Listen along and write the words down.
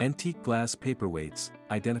Antique Glass Paperweights,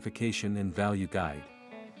 Identification and Value Guide.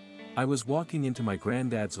 I was walking into my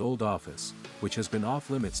granddad's old office, which has been off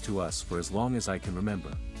limits to us for as long as I can remember.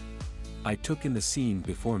 I took in the scene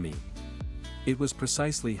before me. It was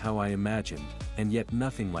precisely how I imagined, and yet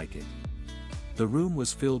nothing like it. The room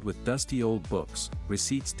was filled with dusty old books,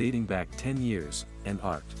 receipts dating back 10 years, and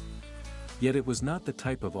art. Yet it was not the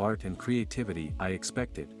type of art and creativity I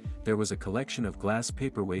expected. There was a collection of glass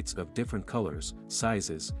paperweights of different colors,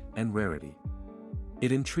 sizes, and rarity.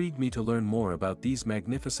 It intrigued me to learn more about these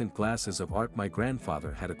magnificent glasses of art my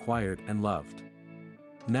grandfather had acquired and loved.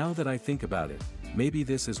 Now that I think about it, maybe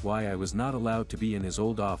this is why I was not allowed to be in his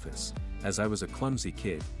old office, as I was a clumsy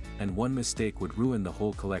kid, and one mistake would ruin the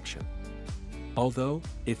whole collection. Although,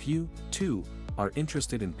 if you, too, are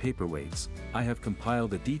interested in paperweights, I have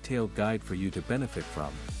compiled a detailed guide for you to benefit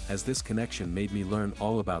from, as this connection made me learn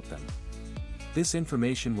all about them. This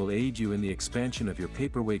information will aid you in the expansion of your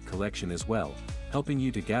paperweight collection as well, helping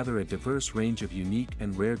you to gather a diverse range of unique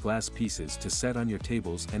and rare glass pieces to set on your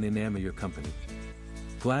tables and enamel your company.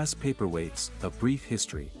 Glass paperweights, a brief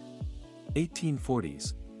history.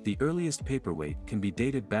 1840s. The earliest paperweight can be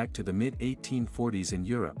dated back to the mid-1840s in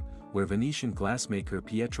Europe, where Venetian glassmaker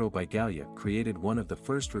Pietro Bigaglia created one of the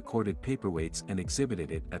first recorded paperweights and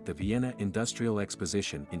exhibited it at the Vienna Industrial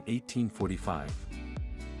Exposition in 1845.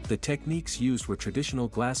 The techniques used were traditional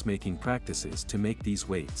glassmaking practices to make these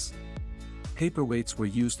weights. Paperweights were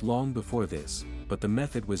used long before this, but the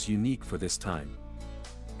method was unique for this time.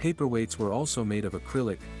 Paperweights were also made of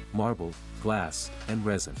acrylic, marble, glass, and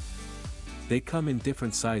resin. They come in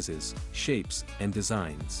different sizes, shapes, and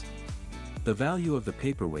designs. The value of the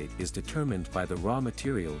paperweight is determined by the raw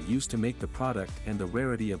material used to make the product and the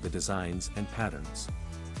rarity of the designs and patterns.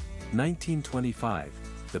 1925.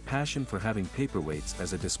 The passion for having paperweights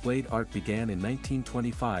as a displayed art began in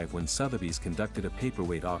 1925 when Sotheby's conducted a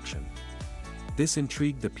paperweight auction. This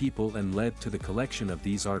intrigued the people and led to the collection of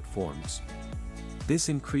these art forms. This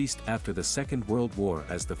increased after the Second World War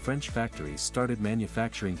as the French factories started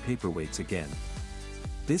manufacturing paperweights again.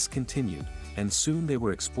 This continued, and soon they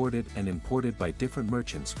were exported and imported by different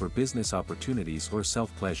merchants for business opportunities or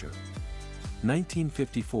self-pleasure.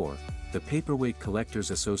 1954. The Paperweight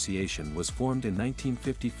Collectors Association was formed in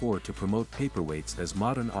 1954 to promote paperweights as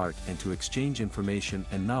modern art and to exchange information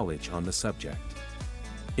and knowledge on the subject.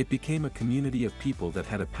 It became a community of people that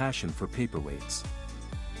had a passion for paperweights.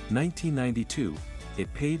 1992.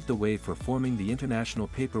 It paved the way for forming the International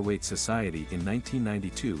Paperweight Society in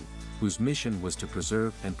 1992, whose mission was to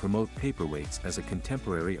preserve and promote paperweights as a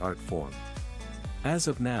contemporary art form. As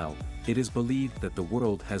of now, it is believed that the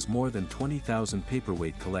world has more than 20,000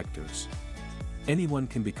 paperweight collectors. Anyone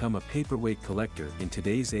can become a paperweight collector in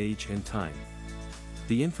today's age and time.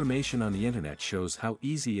 The information on the internet shows how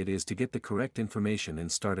easy it is to get the correct information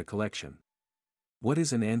and start a collection. What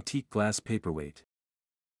is an antique glass paperweight?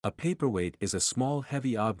 A paperweight is a small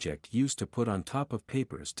heavy object used to put on top of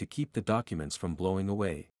papers to keep the documents from blowing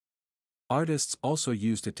away. Artists also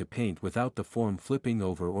used it to paint without the form flipping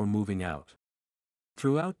over or moving out.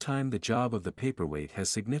 Throughout time the job of the paperweight has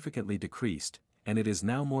significantly decreased, and it is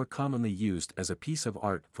now more commonly used as a piece of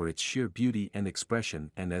art for its sheer beauty and expression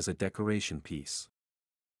and as a decoration piece.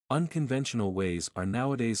 Unconventional ways are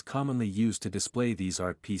nowadays commonly used to display these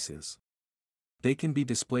art pieces. They can be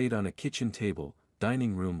displayed on a kitchen table,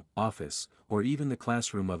 dining room, office, or even the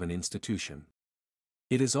classroom of an institution.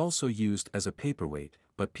 It is also used as a paperweight,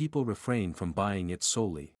 but people refrain from buying it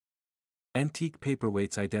solely. Antique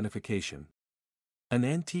paperweights identification. An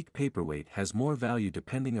antique paperweight has more value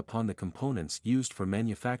depending upon the components used for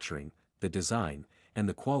manufacturing, the design, and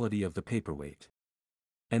the quality of the paperweight.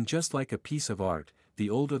 And just like a piece of art, the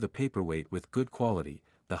older the paperweight with good quality,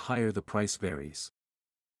 the higher the price varies.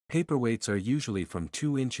 Paperweights are usually from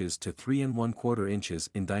 2 inches to 3 1/4 inches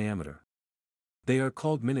in diameter. They are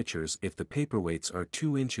called miniatures if the paperweights are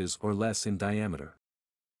 2 inches or less in diameter.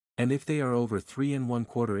 And if they are over 3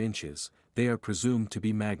 1/4 inches, they are presumed to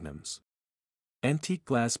be magnums. Antique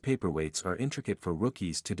glass paperweights are intricate for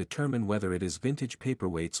rookies to determine whether it is vintage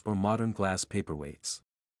paperweights or modern glass paperweights.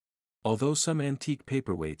 Although some antique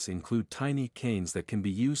paperweights include tiny canes that can be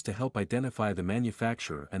used to help identify the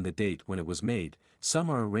manufacturer and the date when it was made, some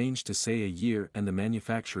are arranged to say a year and the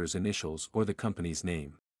manufacturer's initials or the company's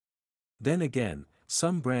name. Then again,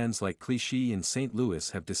 some brands like Clichy in St. Louis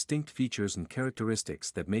have distinct features and characteristics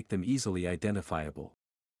that make them easily identifiable.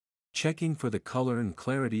 Checking for the color and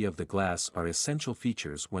clarity of the glass are essential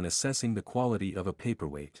features when assessing the quality of a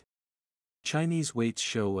paperweight. Chinese weights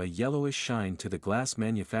show a yellowish shine to the glass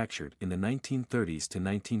manufactured in the 1930s to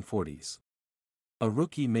 1940s. A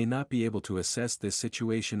rookie may not be able to assess this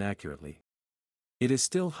situation accurately. It is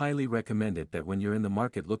still highly recommended that when you're in the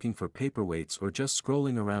market looking for paperweights or just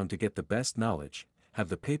scrolling around to get the best knowledge, have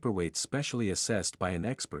the paperweights specially assessed by an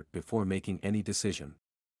expert before making any decision.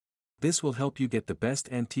 This will help you get the best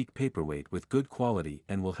antique paperweight with good quality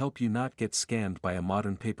and will help you not get scammed by a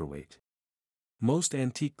modern paperweight. Most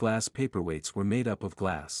antique glass paperweights were made up of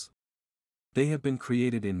glass. They have been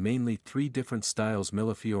created in mainly three different styles: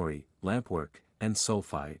 Millefiori, lampwork, and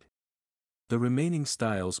sulfide. The remaining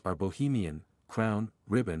styles are Bohemian, Crown,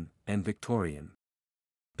 Ribbon, and Victorian.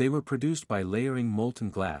 They were produced by layering molten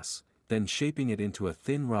glass, then shaping it into a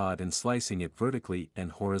thin rod and slicing it vertically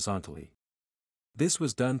and horizontally. This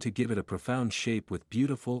was done to give it a profound shape with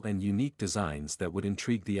beautiful and unique designs that would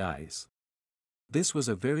intrigue the eyes. This was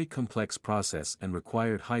a very complex process and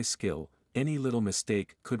required high skill. Any little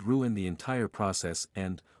mistake could ruin the entire process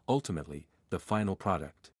and, ultimately, the final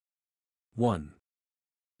product. 1.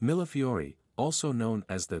 Millefiori, also known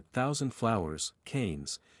as the Thousand Flowers,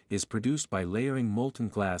 canes, is produced by layering molten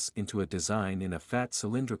glass into a design in a fat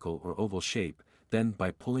cylindrical or oval shape, then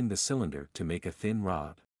by pulling the cylinder to make a thin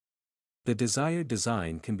rod. The desired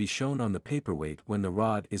design can be shown on the paperweight when the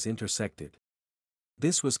rod is intersected.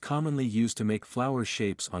 This was commonly used to make flower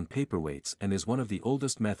shapes on paperweights and is one of the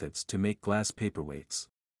oldest methods to make glass paperweights.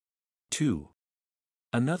 2.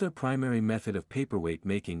 Another primary method of paperweight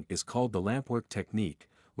making is called the lampwork technique,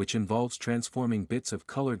 which involves transforming bits of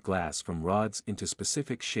colored glass from rods into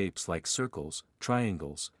specific shapes like circles,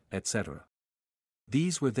 triangles, etc.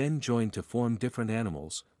 These were then joined to form different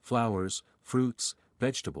animals, flowers, fruits,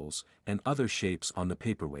 vegetables, and other shapes on the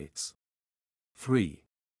paperweights. 3.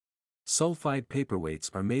 Sulfide paperweights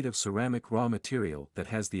are made of ceramic raw material that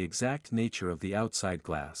has the exact nature of the outside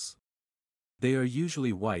glass. They are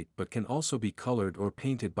usually white but can also be colored or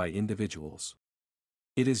painted by individuals.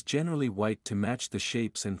 It is generally white to match the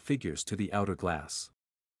shapes and figures to the outer glass.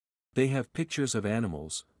 They have pictures of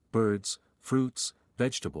animals, birds, fruits,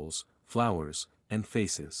 vegetables, flowers, and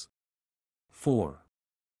faces. 4.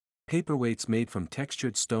 Paperweights made from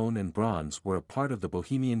textured stone and bronze were a part of the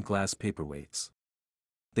Bohemian glass paperweights.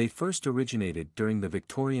 They first originated during the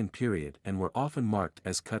Victorian period and were often marked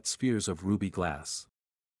as cut spheres of ruby glass.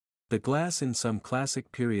 The glass in some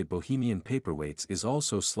classic period Bohemian paperweights is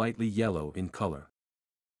also slightly yellow in color.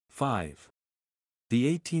 5.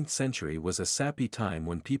 The 18th century was a sappy time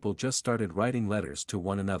when people just started writing letters to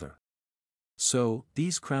one another. So,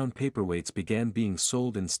 these crown paperweights began being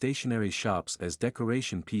sold in stationery shops as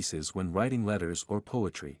decoration pieces when writing letters or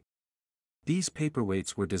poetry. These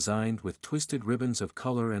paperweights were designed with twisted ribbons of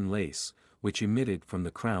color and lace, which emitted from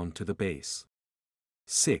the crown to the base.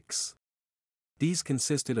 6. These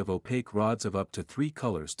consisted of opaque rods of up to 3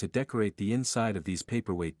 colors to decorate the inside of these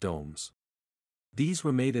paperweight domes. These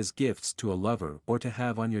were made as gifts to a lover or to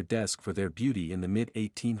have on your desk for their beauty in the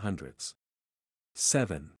mid-1800s.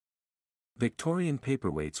 7. Victorian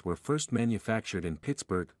paperweights were first manufactured in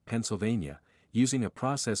Pittsburgh, Pennsylvania, using a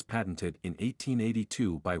process patented in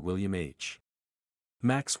 1882 by William H.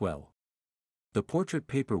 Maxwell. The portrait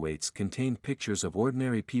paperweights contained pictures of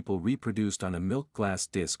ordinary people reproduced on a milk glass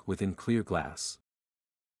disc within clear glass.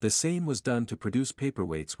 The same was done to produce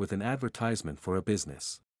paperweights with an advertisement for a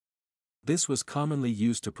business. This was commonly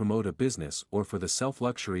used to promote a business or for the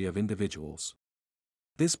self-luxury of individuals.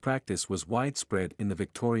 This practice was widespread in the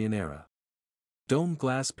Victorian era. Dome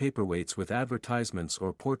glass paperweights with advertisements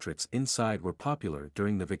or portraits inside were popular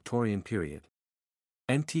during the Victorian period.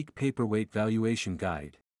 Antique Paperweight Valuation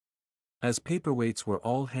Guide. As paperweights were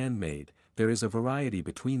all handmade, there is a variety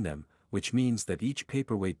between them, which means that each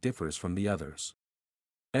paperweight differs from the others.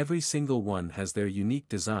 Every single one has their unique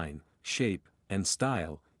design, shape, and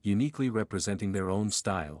style, uniquely representing their own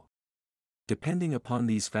style. Depending upon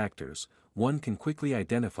these factors, one can quickly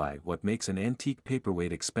identify what makes an antique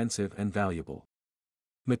paperweight expensive and valuable.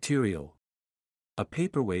 Material. A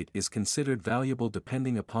paperweight is considered valuable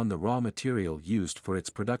depending upon the raw material used for its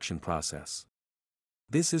production process.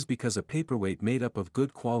 This is because a paperweight made up of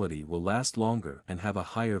good quality will last longer and have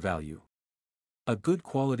a higher value. A good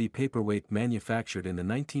quality paperweight manufactured in the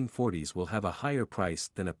 1940s will have a higher price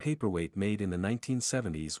than a paperweight made in the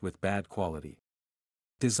 1970s with bad quality.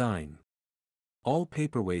 Design. All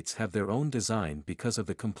paperweights have their own design because of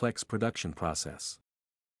the complex production process.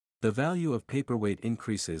 The value of paperweight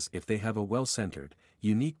increases if they have a well-centered,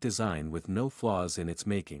 unique design with no flaws in its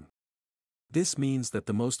making. This means that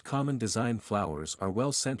the most common design flowers are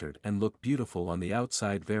well-centered and look beautiful on the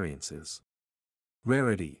outside variances.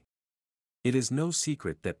 Rarity. It is no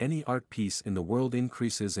secret that any art piece in the world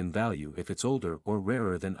increases in value if it's older or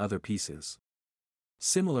rarer than other pieces.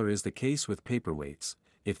 Similar is the case with paperweights.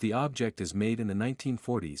 If the object is made in the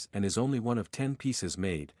 1940s and is only one of 10 pieces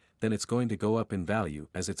made, then it's going to go up in value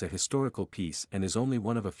as it's a historical piece and is only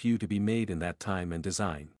one of a few to be made in that time and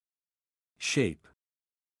design. Shape.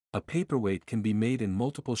 A paperweight can be made in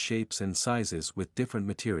multiple shapes and sizes with different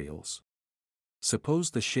materials.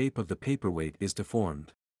 Suppose the shape of the paperweight is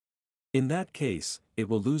deformed. In that case, it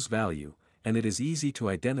will lose value, and it is easy to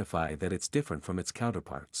identify that it's different from its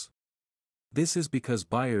counterparts. This is because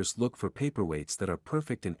buyers look for paperweights that are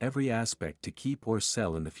perfect in every aspect to keep or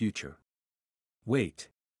sell in the future. Weight.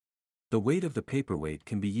 The weight of the paperweight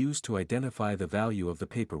can be used to identify the value of the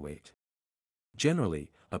paperweight.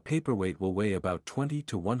 Generally, a paperweight will weigh about 20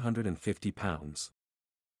 to 150 pounds.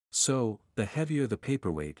 So, the heavier the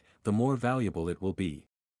paperweight, the more valuable it will be.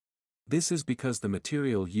 This is because the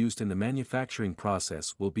material used in the manufacturing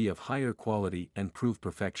process will be of higher quality and prove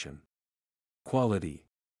perfection. Quality.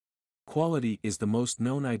 Quality is the most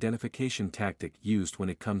known identification tactic used when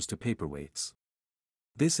it comes to paperweights.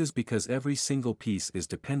 This is because every single piece is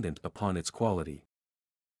dependent upon its quality.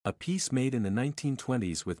 A piece made in the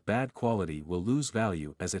 1920s with bad quality will lose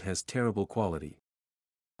value as it has terrible quality.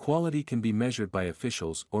 Quality can be measured by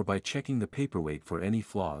officials or by checking the paperweight for any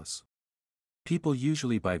flaws. People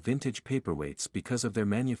usually buy vintage paperweights because of their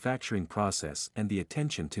manufacturing process and the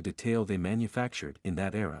attention to detail they manufactured in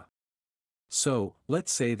that era. So,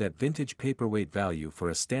 let's say that vintage paperweight value for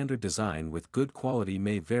a standard design with good quality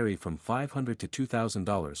may vary from $500 to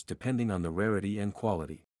 $2,000 depending on the rarity and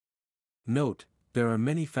quality. Note, there are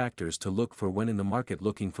many factors to look for when in the market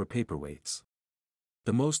looking for paperweights.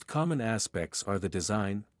 The most common aspects are the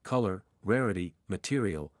design, color, rarity,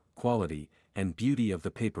 material, quality, and beauty of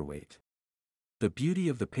the paperweight. The beauty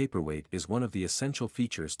of the paperweight is one of the essential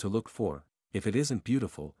features to look for. If it isn't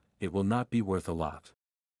beautiful, it will not be worth a lot.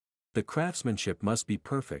 The craftsmanship must be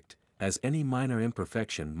perfect, as any minor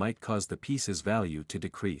imperfection might cause the piece's value to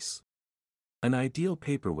decrease. An ideal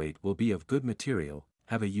paperweight will be of good material,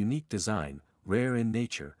 have a unique design, rare in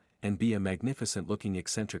nature, and be a magnificent-looking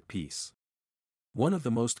eccentric piece. One of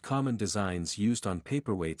the most common designs used on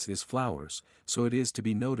paperweights is flowers, so it is to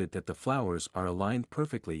be noted that the flowers are aligned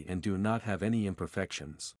perfectly and do not have any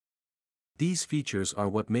imperfections. These features are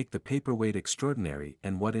what make the paperweight extraordinary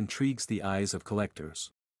and what intrigues the eyes of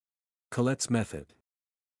collectors. Collect's method.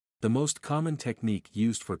 The most common technique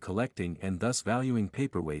used for collecting and thus valuing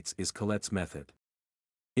paperweights is Collect's method.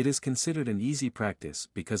 It is considered an easy practice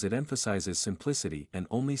because it emphasizes simplicity and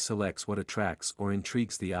only selects what attracts or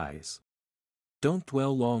intrigues the eyes. Don't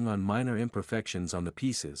dwell long on minor imperfections on the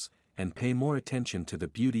pieces, and pay more attention to the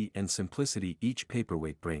beauty and simplicity each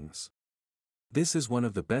paperweight brings. This is one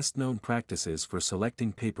of the best-known practices for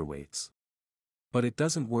selecting paperweights. But it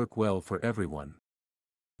doesn't work well for everyone.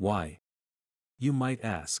 Why? You might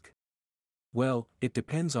ask. Well, it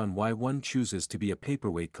depends on why one chooses to be a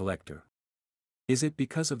paperweight collector. Is it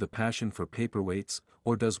because of the passion for paperweights,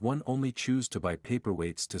 or does one only choose to buy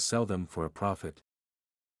paperweights to sell them for a profit?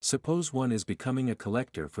 Suppose one is becoming a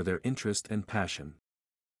collector for their interest and passion.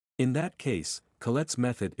 In that case, Collect's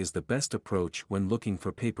method is the best approach when looking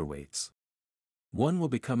for paperweights. One will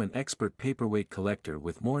become an expert paperweight collector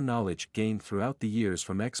with more knowledge gained throughout the years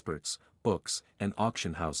from experts, books, and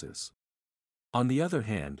auction houses. On the other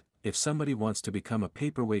hand, if somebody wants to become a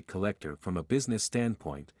paperweight collector from a business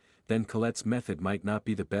standpoint, then Collect's method might not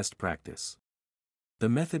be the best practice. The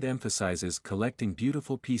method emphasizes collecting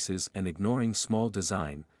beautiful pieces and ignoring small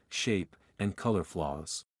design, shape, and color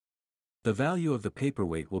flaws. The value of the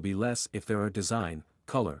paperweight will be less if there are design,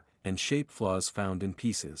 color, and shape flaws found in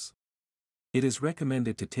pieces. It is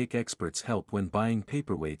recommended to take experts' help when buying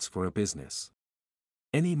paperweights for a business.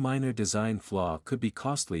 Any minor design flaw could be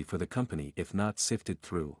costly for the company if not sifted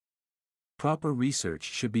through. Proper research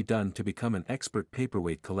should be done to become an expert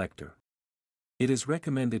paperweight collector. It is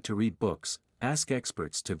recommended to read books, ask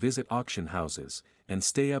experts to visit auction houses, and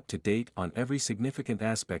stay up to date on every significant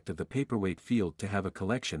aspect of the paperweight field to have a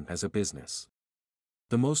collection as a business.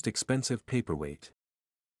 The most expensive paperweight.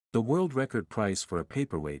 The world record price for a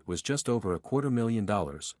paperweight was just over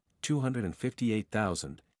 $250,000,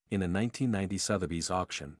 $258,000, in a 1990 Sotheby's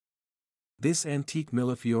auction. This antique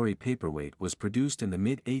Millefiori paperweight was produced in the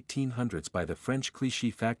mid-1800s by the French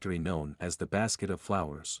cliché factory known as the Basket of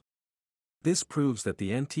Flowers. This proves that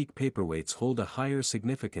the antique paperweights hold a higher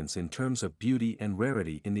significance in terms of beauty and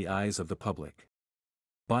rarity in the eyes of the public.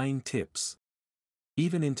 Buying tips.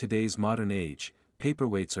 Even in today's modern age,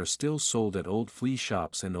 paperweights are still sold at old flea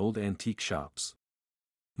shops and old antique shops.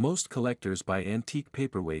 Most collectors buy antique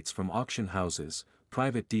paperweights from auction houses,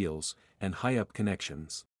 private deals, and high-up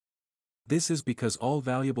connections. This is because all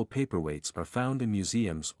valuable paperweights are found in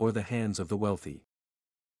museums or the hands of the wealthy.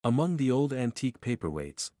 Among the old antique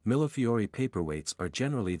paperweights, Millefiori paperweights are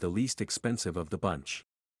generally the least expensive of the bunch.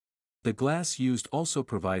 The glass used also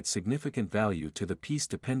provides significant value to the piece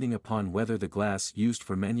depending upon whether the glass used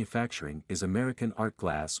for manufacturing is American art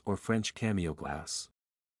glass or French cameo glass.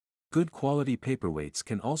 Good quality paperweights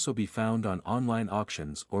can also be found on online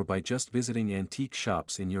auctions or by just visiting antique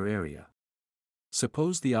shops in your area.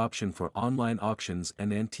 Suppose the option for online auctions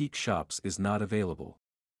and antique shops is not available.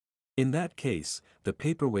 In that case, the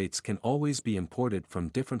paperweights can always be imported from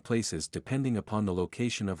different places depending upon the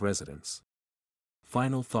location of residence.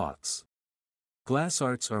 Final thoughts. Glass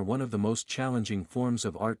arts are one of the most challenging forms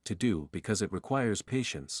of art to do because it requires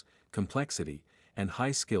patience, complexity, and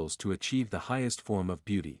high skills to achieve the highest form of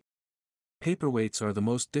beauty. Paperweights are the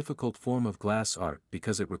most difficult form of glass art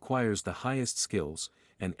because it requires the highest skills,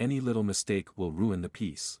 and any little mistake will ruin the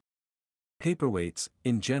piece. Paperweights,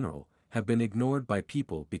 in general, have been ignored by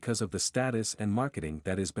people because of the status and marketing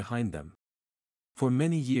that is behind them. For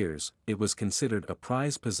many years, it was considered a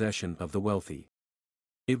prized possession of the wealthy.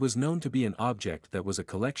 It was known to be an object that was a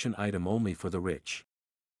collection item only for the rich.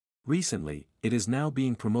 Recently, it is now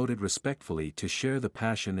being promoted respectfully to share the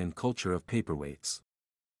passion and culture of paperweights.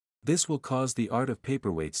 This will cause the art of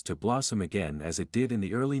paperweights to blossom again as it did in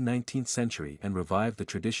the early 19th century and revive the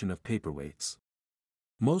tradition of paperweights.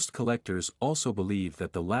 Most collectors also believe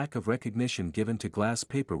that the lack of recognition given to glass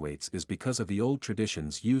paperweights is because of the old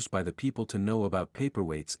traditions used by the people to know about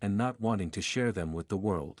paperweights and not wanting to share them with the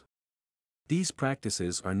world. These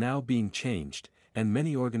practices are now being changed, and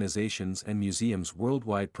many organizations and museums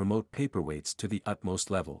worldwide promote paperweights to the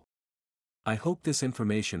utmost level. I hope this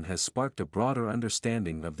information has sparked a broader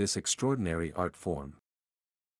understanding of this extraordinary art form.